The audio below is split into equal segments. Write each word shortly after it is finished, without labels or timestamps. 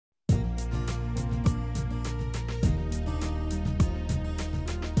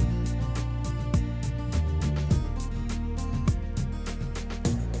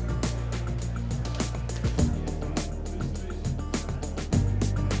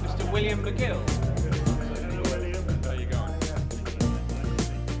William McGill. There you go.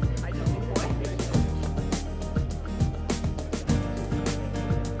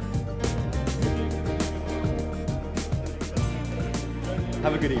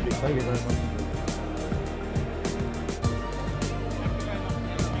 Have a good evening. Thank you very much.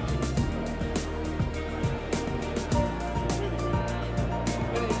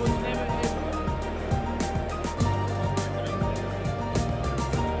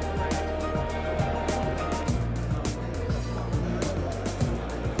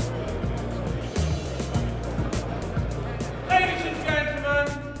 Ladies and gentlemen,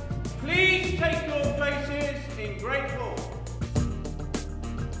 please take your places in Great Hall.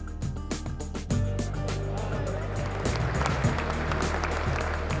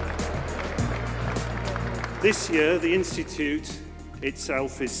 This year, the Institute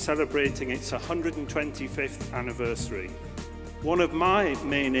itself is celebrating its 125th anniversary. One of my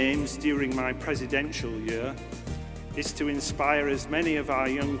main aims during my presidential year is to inspire as many of our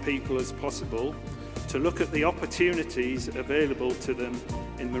young people as possible to look at the opportunities available to them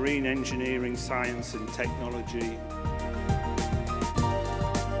in marine engineering, science and technology.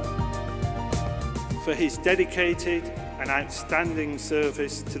 For his dedicated and outstanding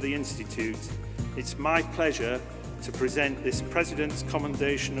service to the Institute, it's my pleasure to present this President's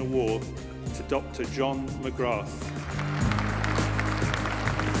Commendation Award to Dr. John McGrath.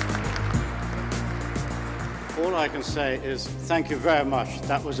 All I can say is thank you very much.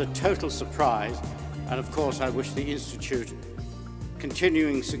 That was a total surprise. And of course, I wish the Institute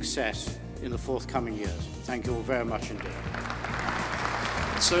continuing success in the forthcoming years. Thank you all very much indeed.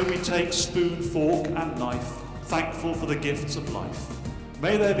 So we take spoon, fork and knife, thankful for the gifts of life.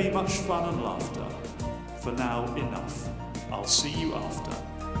 May there be much fun and laughter. For now, enough. I'll see you after.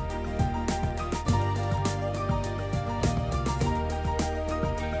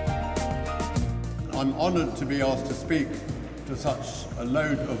 I'm honoured to be asked to speak to such a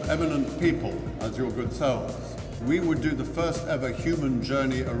load of eminent people as your good selves. We would do the first ever human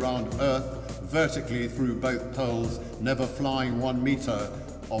journey around Earth vertically through both poles, never flying 1 metre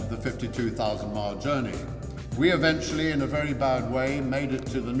of the 52,000-mile journey. We eventually, in a very bad way, made it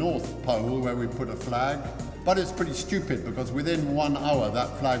to the North Pole where we put a flag, but it's pretty stupid because within 1 hour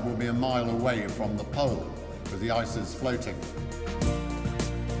that flag will be a mile away from the pole because the ice is floating.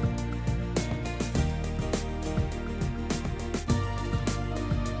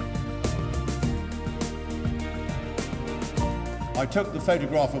 I took the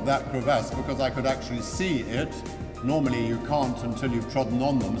photograph of that crevasse because I could actually see it. Normally you can't until you've trodden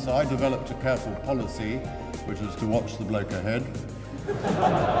on them, so I developed a careful policy, which is to watch the bloke ahead.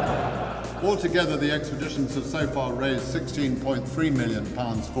 Altogether, the expeditions have so far raised £16.3 million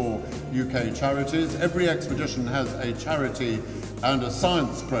for UK charities. Every expedition has a charity and a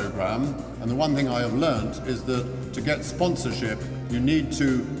science programme, and the one thing I have learnt is that to get sponsorship, you need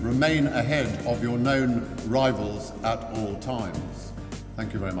to remain ahead of your known rivals at all times.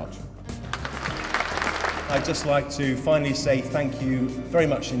 Thank you very much. I'd just like to finally say thank you very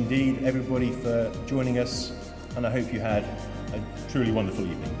much indeed, everybody, for joining us, and I hope you had a truly wonderful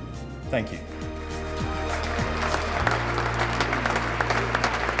evening. Thank you.